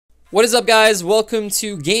What is up, guys? Welcome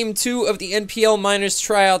to Game 2 of the NPL Minors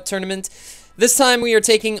Tryout Tournament. This time we are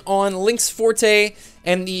taking on Lynx Forte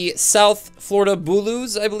and the South Florida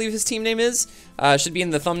Bulus, I believe his team name is. Should be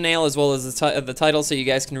in the thumbnail as well as the title, so you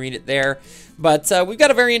guys can read it there. But we've got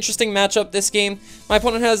a very interesting matchup this game. My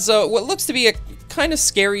opponent has what looks to be a kind of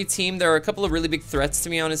scary team. There are a couple of really big threats to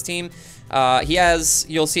me on his team. He has,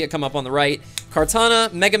 you'll see it come up on the right,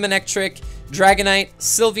 Kartana, Mega Manectric, Dragonite,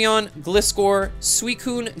 Sylveon, Gliscor,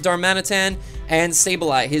 Suicune, Darmanitan, and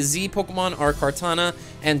Sableye. His Z Pokemon are Kartana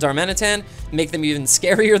and Darmanitan, make them even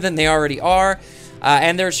scarier than they already are.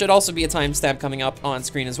 And there should also be a timestamp coming up on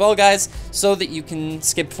screen as well, guys, so that you can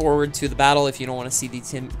skip forward to the battle if you don't want to see the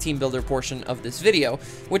team builder portion of this video,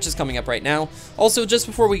 which is coming up right now. Also, just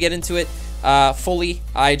before we get into it fully,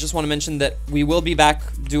 I just want to mention that we will be back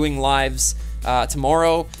doing lives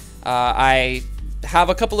tomorrow. I have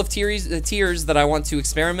a couple of tiers that I want to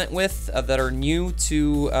experiment with that are new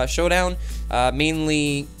to Showdown,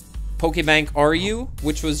 mainly Pokebank RU,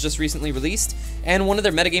 which was just recently released, and one of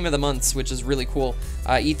their metagame of the months, which is really cool.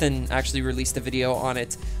 Ethan actually released a video on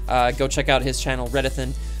it. Go check out his channel,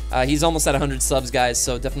 Reddithan. He's almost at 100 subs, guys,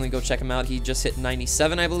 so definitely go check him out. He just hit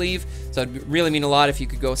 97, I believe, so it'd really mean a lot if you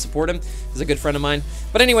could go support him. He's a good friend of mine.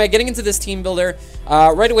 But anyway, getting into this team builder,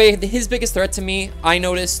 right away, his biggest threat to me, I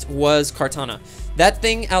noticed, was Kartana. That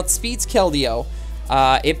thing outspeeds Keldeo.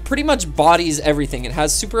 It pretty much bodies everything. It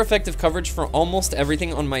has super effective coverage for almost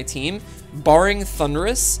everything on my team, barring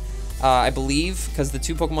Thundurus, I believe, because the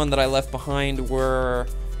two Pokemon that I left behind were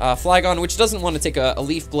Flygon, which doesn't want to take a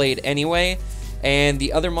Leaf Blade anyway, and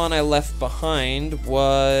the other mon I left behind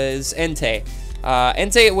was Entei.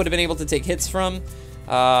 Entei it would have been able to take hits from.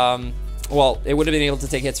 Well, it would have been able to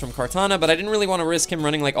take hits from Kartana, but I didn't really want to risk him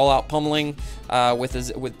running like all-out pummeling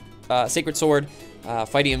with Sacred Sword,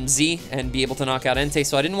 Fightium Z, and be able to knock out Entei,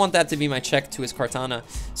 so I didn't want that to be my check to his Kartana.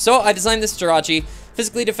 So I designed this Jirachi.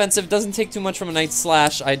 Physically defensive, doesn't take too much from a Night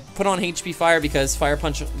Slash. I put on HP Fire because Fire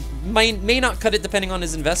Punch may not cut it depending on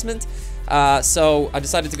his investment. So I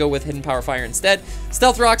decided to go with Hidden Power Fire instead.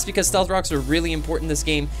 Stealth Rocks, because Stealth Rocks are really important this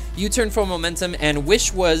game. U-turn for momentum, and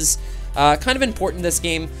Wish was kind of important this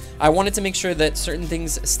game. I wanted to make sure that certain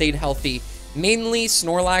things stayed healthy. Mainly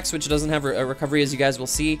Snorlax, which doesn't have a recovery, as you guys will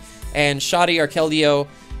see, and Shoddy or Keldeo,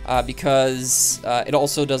 because it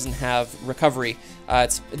also doesn't have recovery.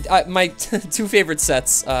 My two favorite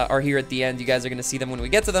sets are here at the end. You guys are going to see them when we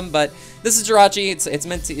get to them, but this is Jirachi. It's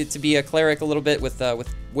meant to be a cleric a little bit with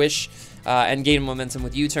Wish and gain momentum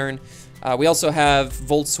with U-turn. We also have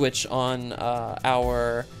Volt Switch on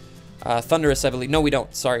our Thundurus, I believe. No, we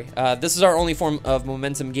don't. Sorry. This is our only form of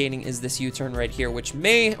momentum gaining, is this U-turn right here, which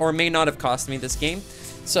may or may not have cost me this game.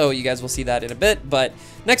 So you guys will see that in a bit. But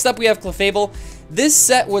next up, we have Clefable. This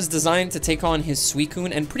set was designed to take on his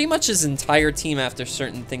Suicune and pretty much his entire team after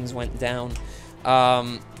certain things went down.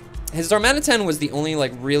 His Darmanitan was the only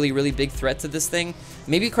like really big threat to this thing.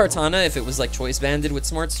 Maybe Kartana if it was like choice banded with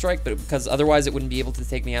Smart Strike, but because otherwise it wouldn't be able to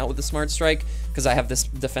take me out with the Smart Strike, because I have this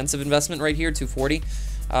defensive investment right here, 240,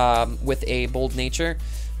 with a Bold Nature.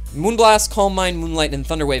 Moonblast, Calm Mind, Moonlight, and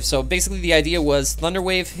Thunderwave. So basically the idea was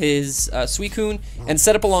Thunderwave his Suicune and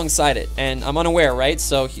set up alongside it. And I'm unaware, right?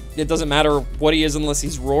 So it doesn't matter what he is unless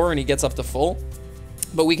he's Roar and he gets up to full.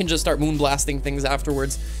 But we can just start Moonblasting things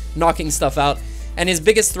afterwards, knocking stuff out. And his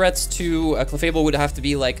biggest threats to Clefable would have to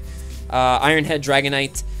be like Iron Head,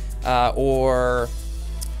 Dragonite, or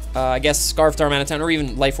I guess Scarf Darmanitan, or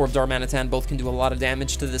even Life Orb Darmanitan. Both can do a lot of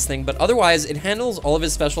damage to this thing, but otherwise it handles all of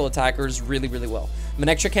his special attackers really well.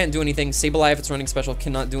 Manectric can't do anything, Sableye if it's running special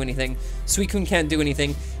cannot do anything, Suicune can't do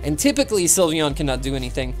anything, and typically Sylveon cannot do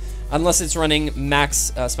anything unless it's running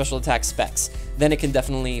max special attack specs. Then it can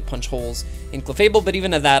definitely punch holes in Clefable, but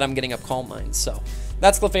even at that I'm getting up Calm Mind. So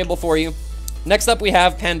that's Clefable for you. Next up we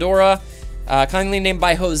have Pandora, kindly named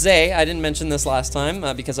by Jose. I didn't mention this last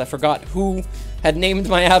time because I forgot who had named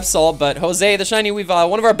my Absol, but Jose the Shiny Weavile,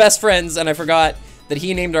 one of our best friends, and I forgot that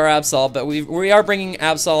he named our Absol, but we are bringing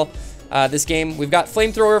Absol this game. We've got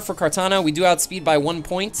Flamethrower for Kartana. We do outspeed by 1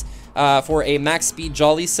 point for a max speed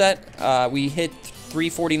Jolly set. We hit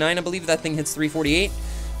 349, I believe. That thing hits 348.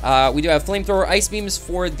 We do have Flamethrower, Ice Beams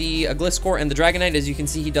for the Gliscor and the Dragonite. As you can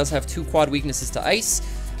see, he does have 2 quad weaknesses to Ice.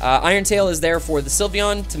 Iron Tail is there for the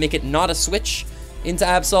Sylveon to make it not a switch into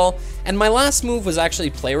Absol. And my last move was actually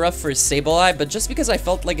Play Rough for his Sableye, but just because I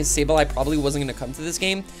felt like his Sableye probably wasn't going to come to this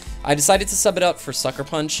game, I decided to sub it out for Sucker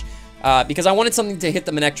Punch, because I wanted something to hit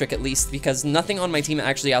the Manectric at least, because nothing on my team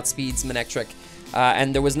actually outspeeds Manectric,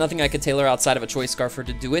 and there was nothing I could tailor outside of a Choice Scarfer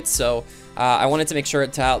to do it, so I wanted to make sure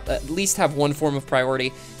to at least have one form of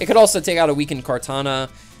priority. It could also take out a weakened Kartana,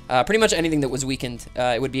 Pretty much anything that was weakened,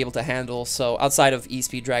 it would be able to handle. So outside of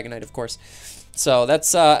E-Speed Dragonite, of course. So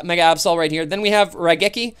that's Mega Absol right here. Then we have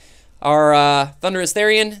Raigeki, our Thunderous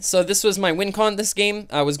Therian. So this was my win con this game.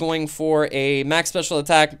 I was going for a max special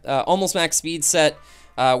attack, almost max speed set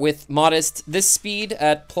with modest. This speed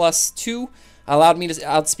at +2 allowed me to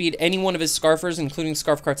outspeed any one of his Scarfers, including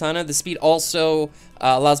Scarf Kartana. The speed also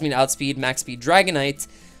allows me to outspeed max speed Dragonite.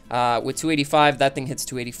 With 285, that thing hits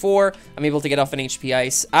 284. I'm able to get off an HP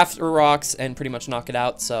Ice after rocks and pretty much knock it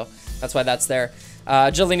out, so that's why that's there.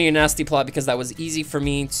 Agility and Nasty Plot, because that was easy for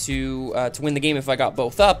me to win the game if I got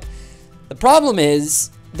both up. The problem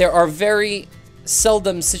is, there are very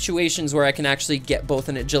seldom situations where I can actually get both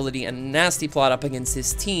an Agility and a Nasty Plot up against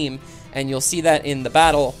his team, and you'll see that in the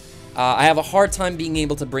battle. I have a hard time being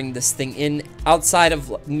able to bring this thing in outside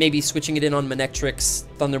of maybe switching it in on Manectrix,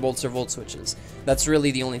 Thunderbolts, or Volt Switches. That's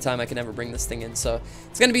really the only time I can ever bring this thing in, so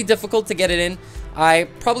it's going to be difficult to get it in. I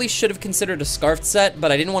probably should have considered a Scarfed set,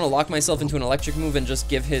 but I didn't want to lock myself into an Electric move and just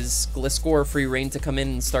give his Gliscor free reign to come in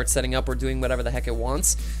and start setting up or doing whatever the heck it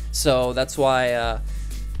wants. So that's why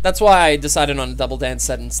I decided on a Double Dance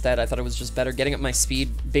set instead. I thought it was just better. Getting up my speed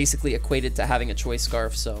basically equated to having a Choice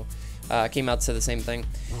Scarf, so came out to the same thing.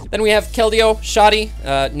 Then we have Keldeo, Shoddy,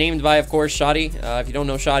 named by, of course, Shoddy. If you don't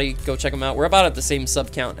know Shoddy, go check him out. We're about at the same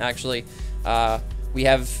sub count, actually. We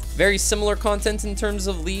have very similar content in terms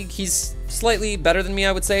of league. He's slightly better than me,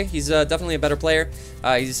 I would say. He's definitely a better player.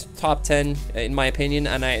 He's top 10, in my opinion,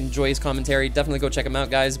 and I enjoy his commentary. Definitely go check him out,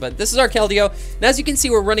 guys. But this is our Keldeo, and as you can see,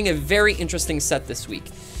 we're running a very interesting set this week.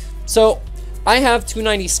 So, I have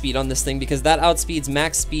 290 speed on this thing because that outspeeds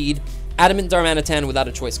max speed Adamant Darmanitan without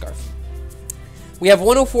a Choice Scarf. We have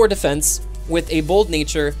 104 defense with a Bold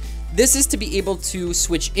Nature. This is to be able to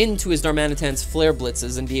switch into his Darmanitan's Flare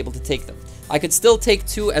Blitzes and be able to take them. I could still take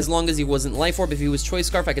 2 as long as he wasn't Life Orb. If he was Choice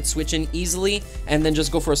Scarf, I could switch in easily and then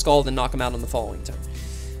just go for a Scald and knock him out on the following turn.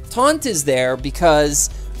 Taunt is there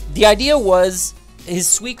because the idea was his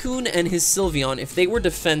Suicune and his Sylveon, if they were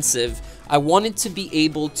defensive, I wanted to be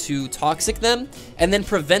able to Toxic them and then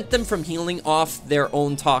prevent them from healing off their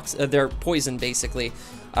own their poison, basically,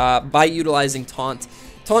 by utilizing Taunt.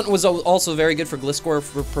 Taunt was also very good for Gliscor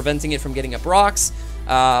for preventing it from getting up rocks.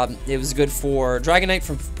 It was good for Dragonite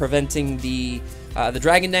from preventing the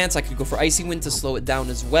Dragon Dance. I could go for Icy Wind to slow it down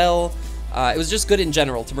as well. It was just good in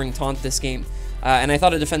general to bring Taunt this game. And I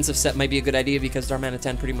thought a defensive set might be a good idea because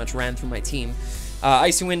Darmanitan pretty much ran through my team.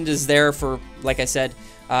 Icy Wind is there for, like I said,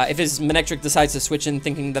 if his Manectric decides to switch in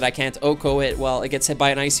thinking that I can't OHKO it, well, it gets hit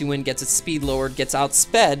by an Icy Wind, gets its speed lowered, gets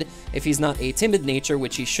outsped if he's not a timid nature,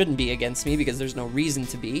 which he shouldn't be against me because there's no reason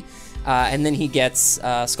to be. And then he gets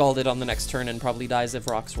Scalded on the next turn and probably dies if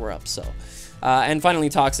rocks were up, so. And finally,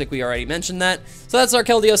 Toxic, we already mentioned that. So that's our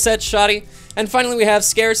Keldeo set, Shoddy. And finally, we have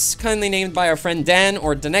Scarce, kindly named by our friend Dan,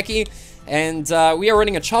 or Daneki. And we are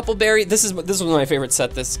running a Choppleberry. This was my favorite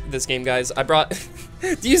set this game, guys. I brought...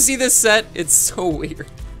 Do you see this set? It's so weird.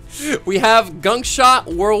 We have Gunk Shot,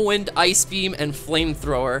 Whirlwind, Ice Beam, and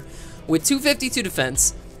Flamethrower with 252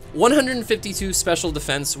 defense, 152 special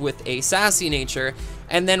defense with a Sassy nature,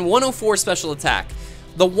 and then 104 special attack.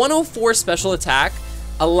 The 104 special attack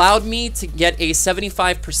allowed me to get a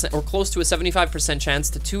 75% or close to a 75% chance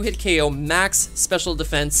to 2-hit KO, max special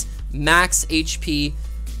defense, max HP,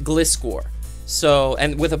 Gliscor. So,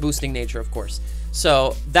 and with a boosting nature, of course.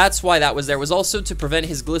 So that's why that was there. It was also to prevent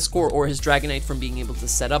his Gliscor or his Dragonite from being able to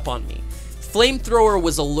set up on me. Flamethrower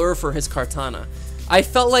was a lure for his Kartana. I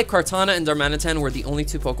felt like Kartana and Darmanitan were the only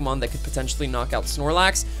 2 Pokemon that could potentially knock out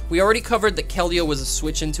Snorlax. We already covered that Keldeo was a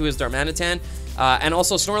switch into his Darmanitan, and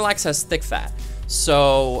also Snorlax has Thick Fat.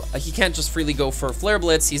 So he can't just freely go for Flare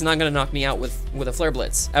Blitz. He's not going to knock me out with a Flare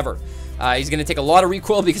Blitz, ever. He's going to take a lot of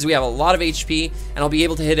recoil because we have a lot of HP, and I'll be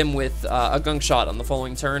able to hit him with a Gunk Shot on the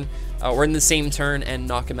following turn, or in the same turn, and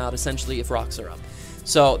knock him out, essentially, if rocks are up.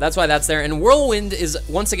 So that's why that's there. And Whirlwind is,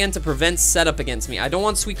 once again, to prevent setup against me. I don't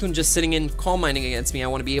want Suicune just sitting in Calm Minding against me. I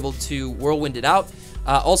want to be able to Whirlwind it out.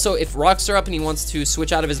 Also, if rocks are up and he wants to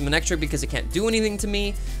switch out of his Manectric because it can't do anything to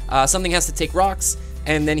me, something has to take rocks,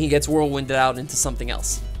 and then he gets Whirlwinded out into something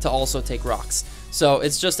else to also take rocks. So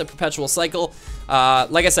it's just a perpetual cycle.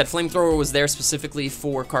 Like I said, Flamethrower was there specifically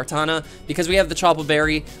for Kartana. Because we have the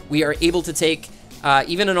Choppleberry, we are able to take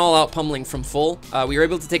even an all-out pummeling from full. We were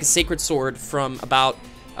able to take a Sacred Sword from about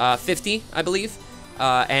 50, I believe,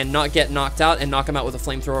 and not get knocked out and knock him out with a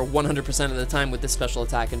Flamethrower 100% of the time with this special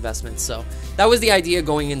attack investment. So that was the idea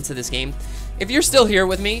going into this game. If you're still here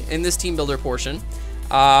with me in this team builder portion,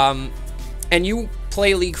 and you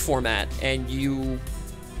play League format and you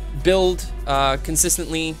build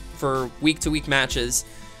consistently for week-to-week matches,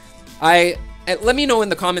 let me know in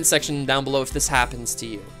the comment section down below if this happens to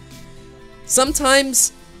you.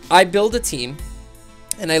 Sometimes I build a team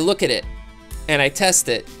and I look at it and I test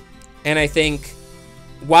it and I think,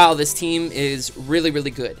 wow, this team is really,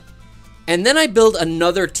 really good. And then I build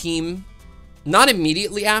another team, not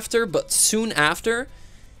immediately after, but soon after,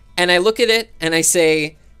 and I look at it and I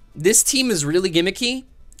say, this team is really gimmicky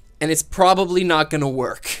and it's probably not going to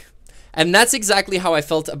work. And that's exactly how I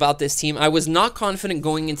felt about this team. I was not confident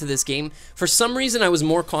going into this game. For some reason, I was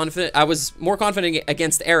more confident. I was more confident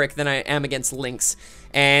against Eric than I am against Lynx.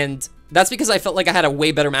 And that's because I felt like I had a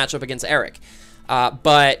way better matchup against Eric.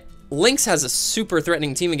 But Lynx has a super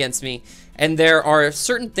threatening team against me. And there are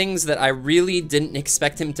certain things that I really didn't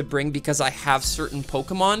expect him to bring because I have certain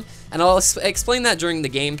Pokemon. And I'll explain that during the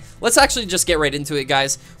game. Let's actually just get right into it,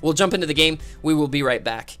 guys. We'll jump into the game. We will be right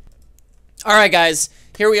back. Alright, guys.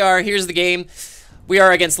 Here we are. Here's the game. We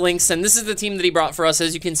are against Lynx, and this is the team that he brought for us.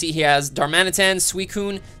 As you can see, he has Darmanitan,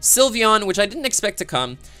 Suicune, Sylveon, which I didn't expect to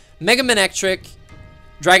come, Mega Manectric,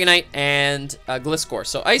 Dragonite, and Gliscor.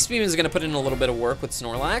 So Ice Beam is going to put in a little bit of work with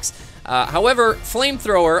Snorlax. However,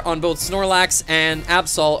 Flamethrower on both Snorlax and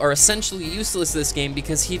Absol are essentially useless this game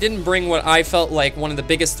because he didn't bring what I felt like one of the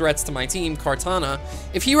biggest threats to my team, Kartana.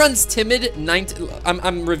 If he runs Timid,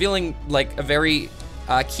 I'm revealing like a very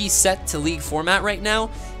key set to League format right now,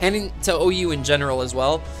 and to OU in general as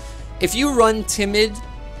well. If you run Timid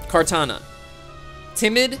Kartana,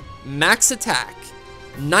 Timid, max attack,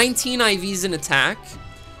 19 IVs in attack,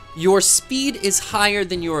 your speed is higher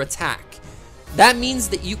than your attack. That means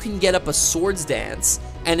that you can get up a Swords Dance,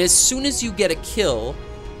 and as soon as you get a kill,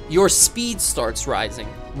 your speed starts rising,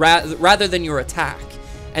 rather than your attack.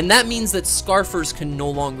 And that means that Scarfers can no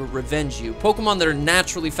longer revenge you. Pokemon that are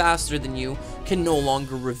naturally faster than you can no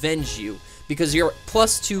longer revenge you because you're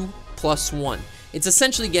 +2, +1. It's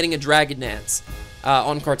essentially getting a Dragon Dance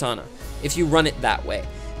on Kartana if you run it that way.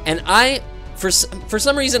 And for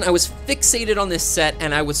some reason, I was fixated on this set,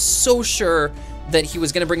 and I was so sure that he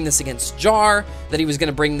was going to bring this against Jar, that he was going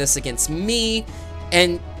to bring this against me,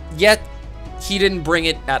 and yet he didn't bring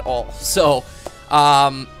it at all. So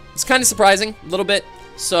it's kind of surprising a little bit.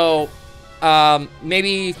 So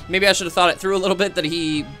maybe I should have thought it through a little bit that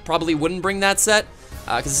he probably wouldn't bring that set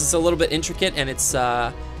because it's a little bit intricate, and it's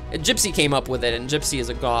Gypsy came up with it, and Gypsy is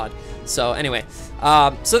a god. So anyway,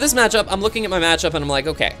 so this matchup, I'm looking at my matchup and I'm like,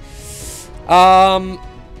 okay,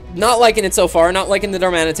 not liking it so far, not liking the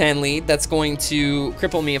Darmanitan lead. That's going to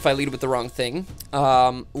cripple me if I lead with the wrong thing.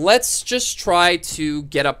 Let's just try to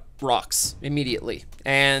get up rocks immediately.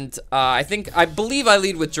 And I believe I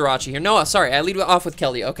lead with Jirachi here. No, sorry, I lead off with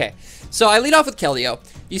Keldeo. Okay, so I lead off with Keldeo.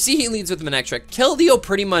 You see he leads with Manectric. Keldeo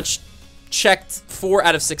pretty much checked 4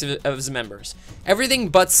 out of 6 of his members. Everything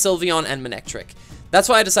but Sylveon and Manectric. That's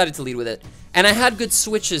why I decided to lead with it. And I had good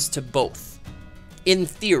switches to both, in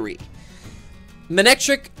theory.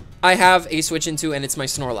 Manectric, I have a switch into, and it's my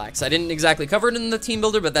Snorlax. I didn't exactly cover it in the team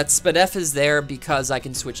builder, but that Spadef is there because I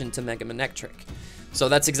can switch into Mega Manectric. So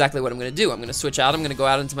that's exactly what I'm going to do. I'm going to switch out. I'm going to go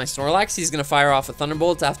out into my Snorlax. He's going to fire off a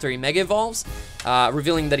Thunderbolt after he Mega Evolves,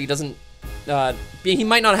 revealing that he doesn't... he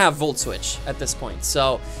might not have Volt Switch at this point.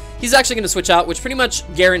 So he's actually going to switch out, which pretty much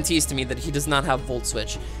guarantees to me that he does not have Volt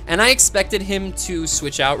Switch. And I expected him to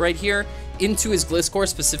switch out right here into his Gliscor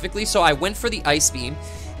specifically, so I went for the Ice Beam.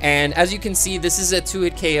 And as you can see, this is a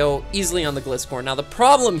 2-hit KO easily on the Gliscor. Now the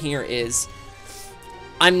problem here is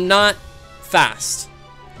I'm not fast.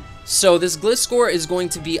 So this Gliscor is going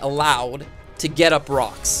to be allowed to get up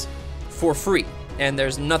rocks for free, and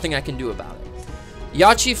there's nothing I can do about it.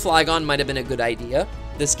 Yachi Flygon might have been a good idea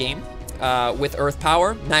this game with Earth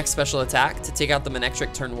Power, max special attack to take out the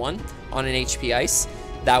Manectric turn 1 on an HP Ice.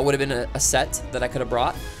 That would have been a set that I could have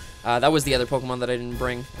brought. That was the other Pokemon that I didn't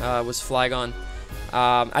bring, was Flygon.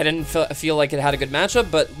 I didn't feel like it had a good matchup,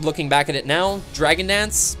 but looking back at it now, Dragon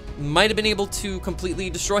Dance might have been able to completely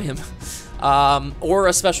destroy him. Or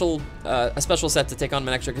a special set to take on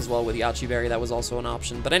Manectric as well with Yachi Berry. That was also an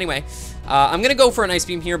option. But anyway, I'm going to go for an Ice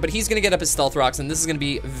Beam here, but he's going to get up his Stealth Rocks, and this is going to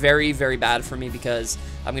be very, very bad for me because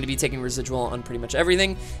I'm going to be taking Residual on pretty much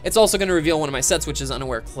everything. It's also going to reveal one of my sets, which is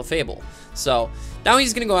Unaware Clefable. So now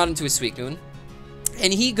he's going to go out into his Suicune.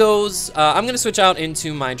 And he goes, I'm going to switch out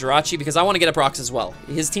into my Jirachi because I want to get up rocks as well.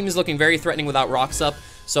 His team is looking very threatening without rocks up,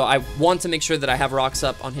 so I want to make sure that I have rocks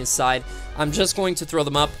up on his side. I'm just going to throw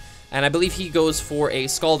them up, and I believe he goes for a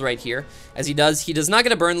Scald right here. As he does not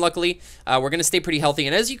get a burn, luckily. We're going to stay pretty healthy,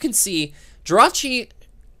 and as you can see, Jirachi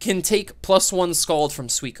can take +1 Scald from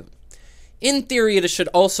Suicune. In theory, it should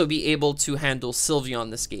also be able to handle Sylveon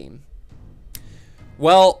this game.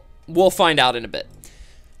 Well, we'll find out in a bit.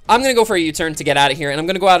 I'm going to go for a U-turn to get out of here, and I'm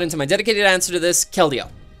going to go out into my dedicated answer to this, Keldeo.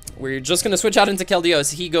 we're just going to switch out into Keldeo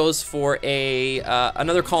as he goes for a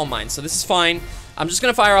another Calm Mind. So this is fine. I'm just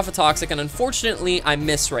going to fire off a Toxic, and unfortunately, I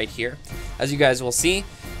miss right here, as you guys will see.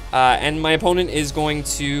 And my opponent is going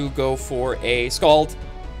to go for a Scald.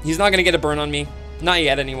 He's not going to get a burn on me. Not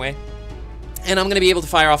yet, anyway. And I'm going to be able to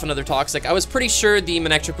fire off another Toxic. I was pretty sure the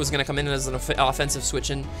Manectric was going to come in as an offensive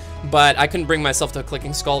switch-in, but I couldn't bring myself to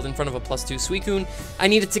clicking Scald in front of a +2 Suicune. I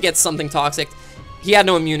needed to get something Toxic. He had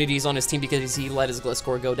no immunities on his team because he let his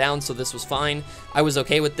Gliscor go down, so this was fine. I was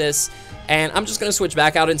okay with this. And I'm just going to switch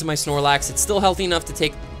back out into my Snorlax. It's still healthy enough to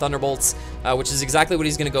take Thunderbolts, which is exactly what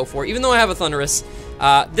he's going to go for. Even though I have a Thundurus,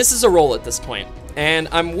 this is a roll at this point. And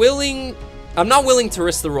I'm not willing to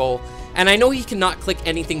risk the roll. And I know he cannot click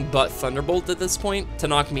anything but Thunderbolt at this point to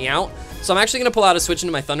knock me out. So I'm actually going to pull out a switch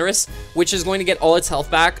into my Thundurus, which is going to get all its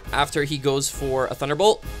health back after he goes for a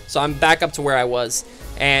Thunderbolt. So I'm back up to where I was.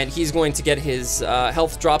 And he's going to get his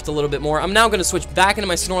health dropped a little bit more. I'm now going to switch back into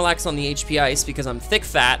my Snorlax on the HP Ice because I'm thick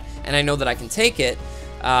fat and I know that I can take it.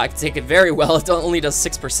 I can take it very well. It only does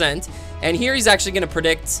 6%. And here he's actually going to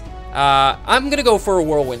predict... I'm going to go for a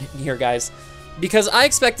Whirlwind here, guys. Because I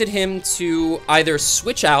expected him to either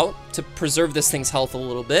switch out to preserve this thing's health a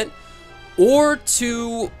little bit, or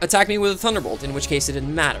to attack me with a Thunderbolt, in which case it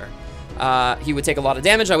didn't matter. He would take a lot of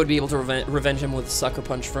damage, I would be able to revenge him with a Sucker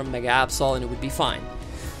Punch from Mega Absol, and it would be fine.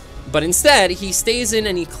 But instead, he stays in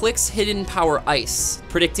and he clicks Hidden Power Ice,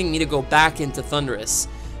 predicting me to go back into Thundurus.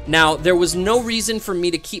 Now, there was no reason for me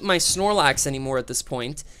to keep my Snorlax anymore at this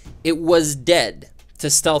point. It was dead to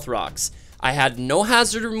Stealth Rocks. I had no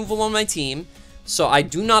hazard removal on my team, so I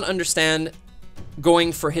do not understand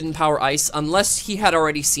going for Hidden Power Ice unless he had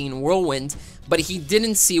already seen Whirlwind, but he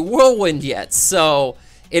didn't see Whirlwind yet. So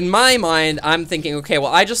in my mind, I'm thinking, okay,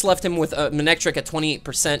 well, I just left him with a Manectric at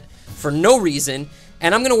 28% for no reason,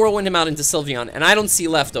 and I'm going to Whirlwind him out into Sylveon, and I don't see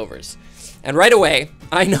leftovers. And right away,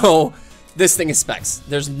 I know this thing is Specs.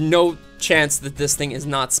 There's no chance that this thing is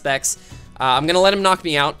not Specs. I'm going to let him knock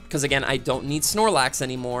me out, because again, I don't need Snorlax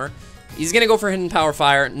anymore. He's going to go for Hidden Power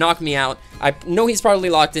Fire, knock me out. I know he's probably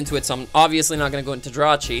locked into it, so I'm obviously not going to go into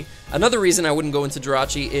Jirachi. Another reason I wouldn't go into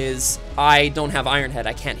Jirachi is I don't have Iron Head.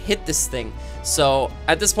 I can't hit this thing. So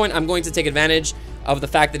at this point, I'm going to take advantage of the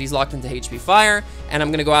fact that he's locked into HP Fire, and I'm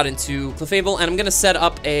going to go out into Clefable, and I'm going to set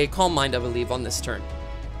up a Calm Mind, I believe, on this turn.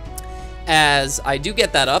 As I do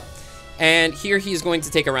get that up, and here he's going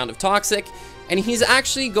to take a round of Toxic, and he's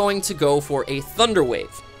actually going to go for a Thunder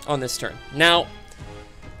Wave on this turn. Now,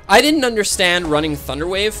 I didn't understand running Thunder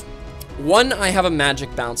Wave. One, I have a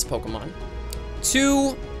Magic Bounce Pokemon.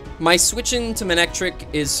 Two, my switch into Manectric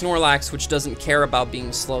is Snorlax, which doesn't care about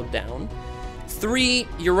being slowed down. Three,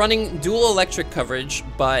 you're running dual electric coverage,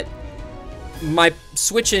 but my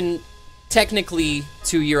switch in technically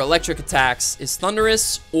to your electric attacks is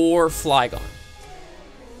Thundurus or Flygon.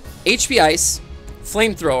 HP Ice,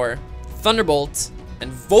 Flamethrower, Thunderbolt,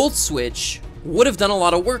 and Volt Switch would have done a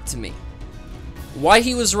lot of work to me. Why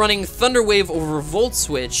he was running Thunder Wave over Volt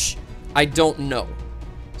Switch, I don't know.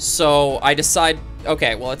 So I decide,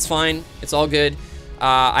 okay, well, it's fine. It's all good.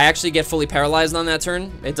 I actually get fully paralyzed on that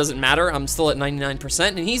turn. It doesn't matter. I'm still at 99%,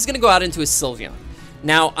 and he's going to go out into his Sylveon.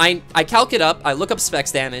 Now, I calc it up. I look up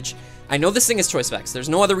Specs damage. I know this thing is Choice Specs. There's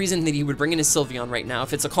no other reason that he would bring in his Sylveon right now.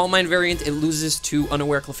 If it's a Calm Mind variant, it loses to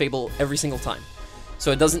Unaware Clefable every single time.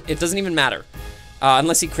 So it doesn't even matter,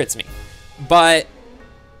 unless he crits me. But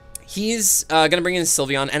he's going to bring in his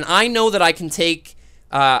Sylveon, and I know that I can take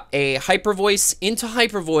a Hyper Voice into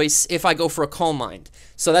Hyper Voice if I go for a Calm Mind.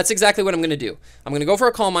 So that's exactly what I'm going to do. I'm going to go for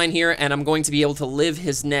a Calm Mind here, and I'm going to be able to live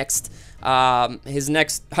his next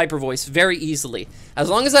Hyper Voice very easily. As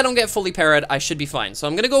long as I don't get fully parried, I should be fine. So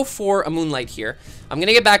I'm going to go for a Moonlight here. I'm going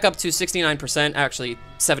to get back up to 69%, actually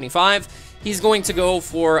 75. He's going to go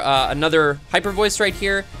for another Hyper Voice right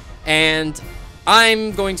here, and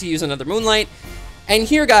I'm going to use another Moonlight. And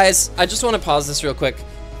here, guys, I just want to pause this real quick,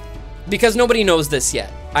 because nobody knows this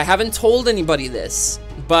yet. I haven't told anybody this,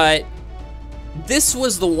 but this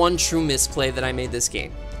was the one true misplay that I made this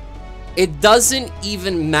game. It doesn't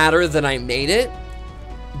even matter that I made it,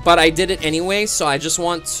 but I did it anyway, so I just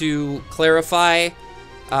want to clarify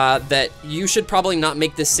that you should probably not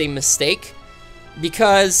make this same mistake,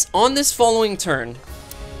 because on this following turn,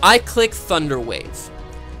 I click Thunder Wave,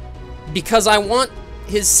 because I want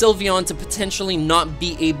his Sylveon to potentially not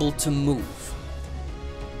be able to move.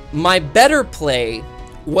 My better play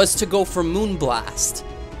was to go for Moonblast,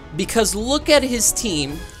 because look at his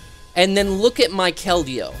team, and then look at my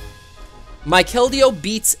Keldeo. My Keldeo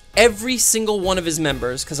beats every single one of his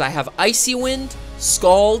members, because I have Icy Wind,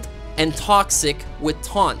 Scald, and Toxic with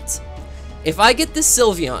Taunt. If I get this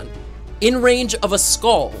Sylveon in range of a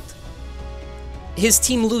Scald, his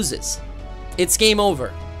team loses. It's game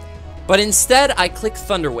over. But instead, I click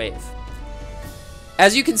Thunder Wave.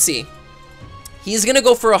 As you can see, he's going to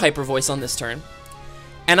go for a Hyper Voice on this turn,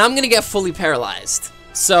 and I'm going to get fully paralyzed.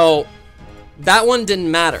 So, that one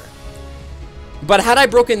didn't matter. But had I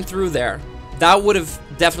broken through there, that would have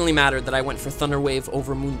definitely mattered that I went for Thunder Wave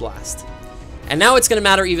over Moonblast. And now it's going to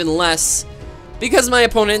matter even less because my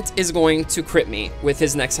opponent is going to crit me with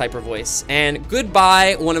his next Hyper Voice. And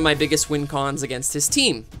goodbye, one of my biggest win cons against his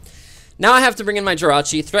team. Now I have to bring in my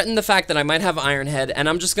Jirachi, threaten the fact that I might have Iron Head, and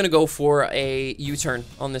I'm just going to go for a U-turn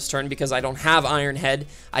on this turn because I don't have Iron Head.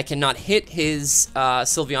 I cannot hit his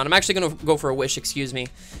Sylveon. I'm actually going to go for a Wish, excuse me.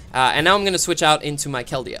 And now I'm going to switch out into my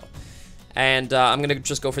Keldeo. And I'm going to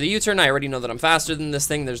just go for the U-turn. I already know that I'm faster than this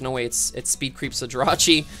thing. There's no way it's speed creeps a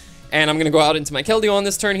Jirachi. And I'm going to go out into my Keldeo on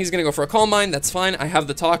this turn. He's going to go for a Calm Mind. That's fine. I have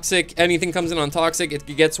the Toxic. Anything comes in on Toxic, it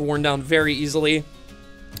gets worn down very easily.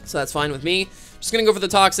 So that's fine with me. Just going to go for the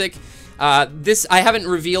Toxic. I haven't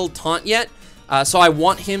revealed Taunt yet, so I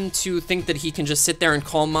want him to think that he can just sit there and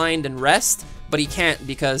Calm Mind and rest, but he can't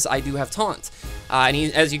because I do have Taunt. And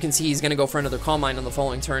as you can see, he's going to go for another Calm Mind on the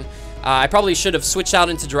following turn. I probably should have switched out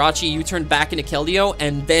into Jirachi, U-turned back into Keldeo,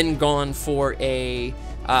 and then gone for a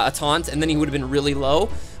Taunt, and then he would have been really low.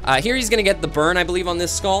 Here he's going to get the burn, I believe, on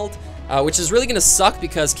this Scald, which is really going to suck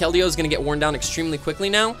because Keldeo is going to get worn down extremely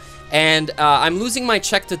quickly now, and I'm losing my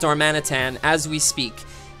check to Darmanitan as we speak.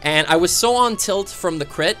 And I was so on tilt from the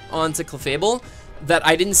crit onto Clefable that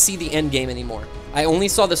I didn't see the end game anymore. I only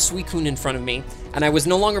saw the Suicune in front of me, and I was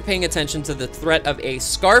no longer paying attention to the threat of a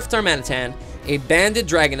Scarf Darmanitan, a Banded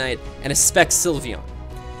Dragonite, and a Spec Sylveon.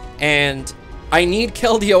 And I need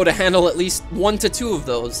Keldeo to handle at least 1 to 2 of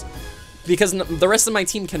those, because the rest of my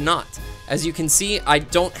team cannot. As you can see, I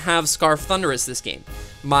don't have Scarf Thunderous this game.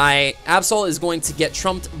 My Absol is going to get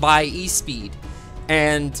trumped by E-Speed,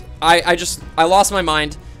 and I lost my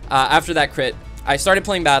mind. After that crit, I started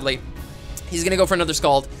playing badly. He's going to go for another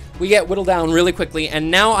Scald. We get whittled down really quickly,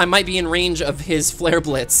 and now I might be in range of his Flare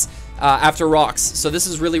Blitz after Rocks, so this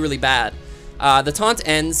is really, really bad. The Taunt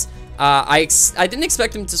ends. I didn't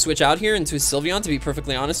expect him to switch out here into his Sylveon, to be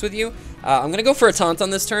perfectly honest with you. I'm going to go for a Taunt on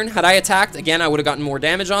this turn. Had I attacked, again, I would have gotten more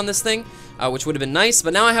damage on this thing, which would have been nice,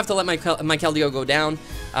 but now I have to let my Keldeo go down.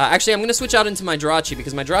 Actually, I'm going to switch out into my Jirachi,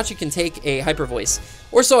 because my Jirachi can take a Hyper Voice,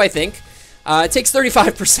 or so I think. It takes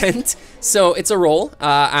 35%, so it's a roll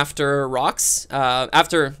after Rocks,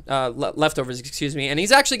 Leftovers, excuse me, and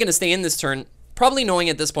he's actually going to stay in this turn, probably knowing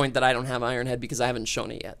at this point that I don't have Iron Head because I haven't shown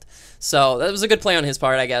it yet. So that was a good play on his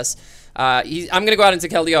part, I guess. I'm going to go out into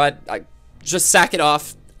Keldeo. I just sack it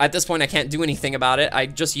off. At this point, I can't do anything about it. I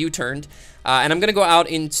just U-turned, and I'm going to go out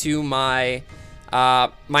into my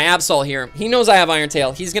my Absol here. He knows I have Iron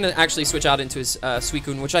Tail. He's going to actually switch out into his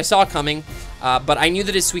Suicune, which I saw coming, but I knew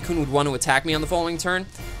that his Suicune would want to attack me on the following turn.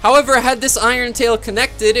 However, had this Iron Tail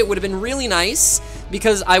connected, it would have been really nice,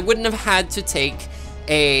 because I wouldn't have had to take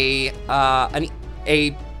a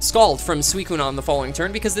Scald from Suicune on the following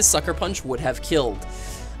turn, because this Sucker Punch would have killed.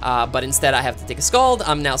 But instead, I have to take a Scald.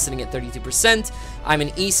 I'm now sitting at 32%. I'm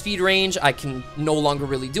in E-Speed range. I can no longer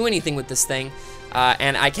really do anything with this thing.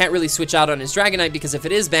 And I can't really switch out on his Dragonite because if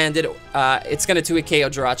it is banded, it's going to 2-hit KO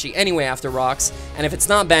Jirachi anyway after Rocks. And if it's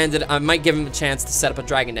not banded, I might give him a chance to set up a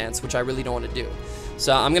Dragon Dance, which I really don't want to do.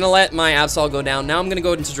 So I'm going to let my Absol go down. Now I'm going to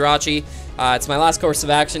go into Jirachi. It's my last course of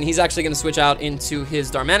action. He's actually going to switch out into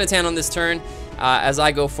his Darmanitan on this turn as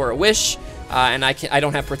I go for a Wish. And I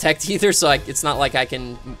don't have Protect either, so it's not like I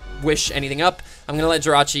can wish anything up. I'm going to let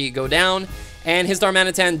Jirachi go down. And his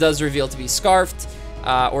Darmanitan does reveal to be Scarfed.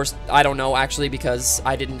 Or I don't know, actually, because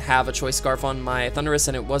I didn't have a Choice Scarf on my Thundurus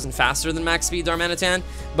and it wasn't faster than max speed Darmanitan.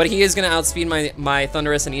 But he is going to outspeed my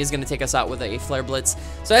Thundurus and he is going to take us out with a Flare Blitz.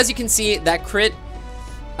 So as you can see, that crit,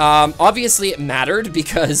 obviously it mattered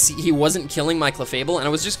because he wasn't killing my Clefable and I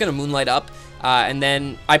was just going to Moonlight up. And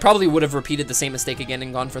then I probably would have repeated the same mistake again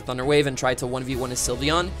and gone for Thunder Wave and tried to 1v1 his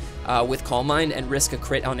Sylveon with Calm Mind and risk a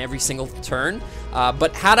crit on every single turn.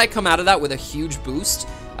 But had I come out of that with a huge boost,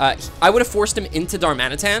 I would have forced him into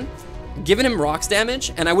Darmanitan, given him Rocks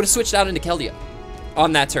damage, and I would have switched out into Keldeo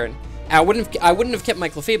on that turn. I wouldn't have kept my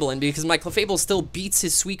Clefable in because my Clefable still beats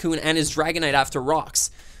his Suicune and his Dragonite after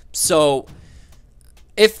Rocks. So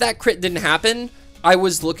if that crit didn't happen, I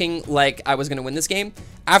was looking like I was going to win this game.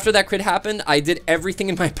 After that crit happened, I did everything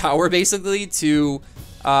in my power basically to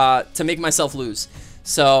make myself lose.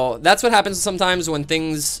 So that's what happens sometimes when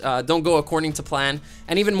things don't go according to plan,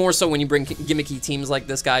 and even more so when you bring gimmicky teams like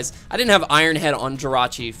this, guys. I didn't have Iron Head on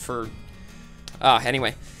Jirachi for...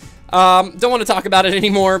 anyway. Don't want to talk about it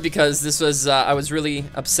anymore because this was... I was really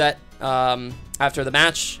upset. I after the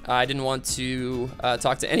match. I didn't want to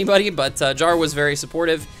talk to anybody, but Jar was very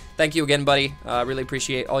supportive. Thank you again, buddy. Really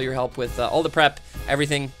appreciate all your help with all the prep,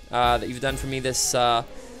 everything that you've done for me this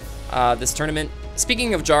this tournament.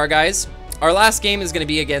 Speaking of Jar, guys, our last game is going to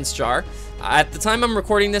be against Jar. At the time I'm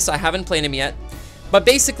recording this, I haven't played him yet. But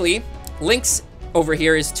basically, Lynx over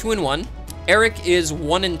here is 2-1. Eric is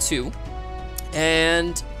 1-2.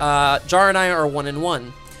 And Jar and I are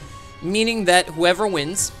 1-1. Meaning that whoever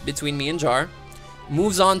wins between me and Jar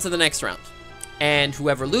moves on to the next round. And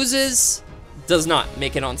whoever loses does not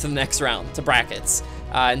make it on to the next round, to brackets,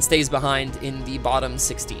 and stays behind in the bottom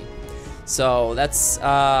 16. So that's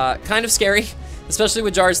kind of scary, especially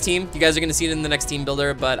with Jar's team. You guys are going to see it in the next team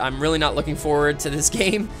builder, but I'm really not looking forward to this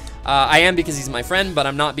game. I am because he's my friend, but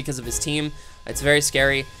I'm not because of his team. It's very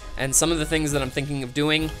scary, and some of the things that I'm thinking of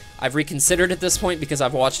doing, I've reconsidered at this point because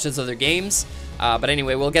I've watched his other games. But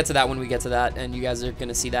anyway, we'll get to that when we get to that, and you guys are going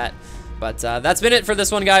to see that. But that's been it for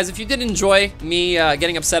this one, guys. If you did enjoy me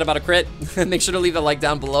getting upset about a crit, make sure to leave a like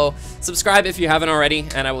down below. Subscribe if you haven't already,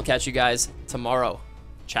 and I will catch you guys tomorrow.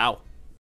 Ciao.